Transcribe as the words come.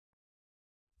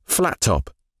flat top.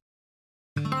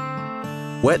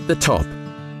 Wet the top.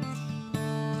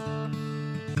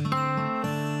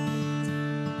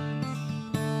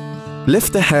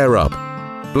 Lift the hair up.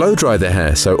 Blow dry the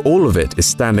hair so all of it is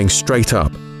standing straight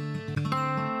up.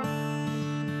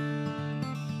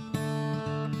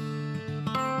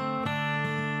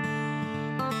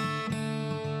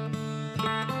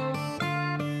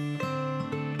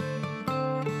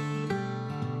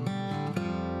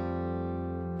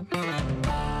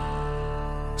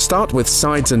 Start with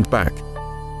sides and back.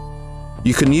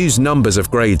 You can use numbers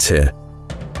of grades here.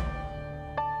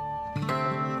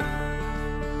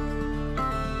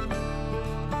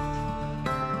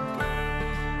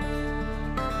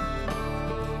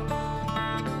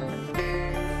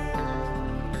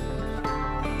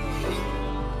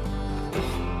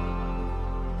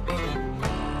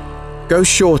 Go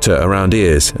shorter around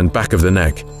ears and back of the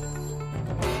neck.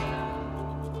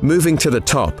 Moving to the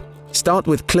top, start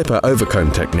with clipper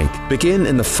overcomb technique. Begin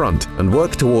in the front and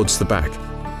work towards the back.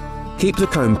 Keep the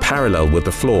comb parallel with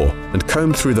the floor and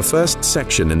comb through the first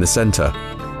section in the center.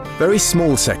 Very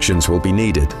small sections will be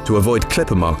needed to avoid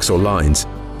clipper marks or lines.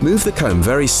 Move the comb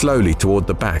very slowly toward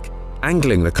the back,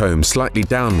 angling the comb slightly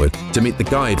downward to meet the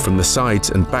guide from the sides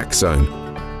and back zone.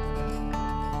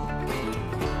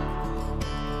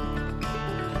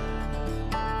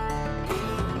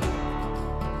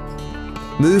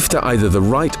 Move to either the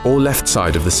right or left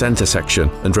side of the center section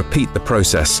and repeat the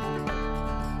process.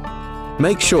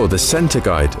 Make sure the center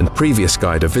guide and previous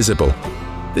guide are visible.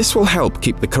 This will help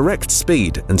keep the correct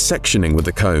speed and sectioning with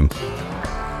the comb.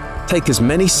 Take as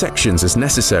many sections as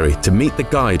necessary to meet the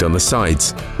guide on the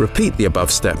sides. Repeat the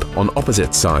above step on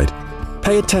opposite side.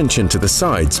 Pay attention to the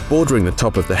sides bordering the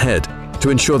top of the head to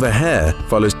ensure the hair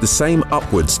follows the same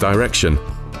upwards direction.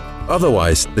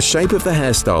 Otherwise, the shape of the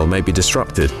hairstyle may be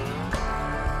disrupted.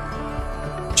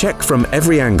 Check from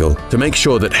every angle to make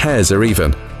sure that hairs are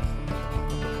even.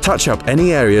 Touch up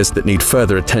any areas that need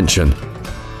further attention.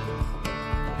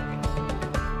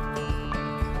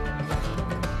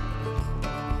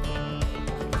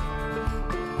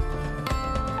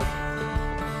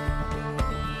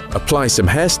 Apply some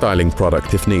hairstyling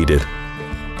product if needed.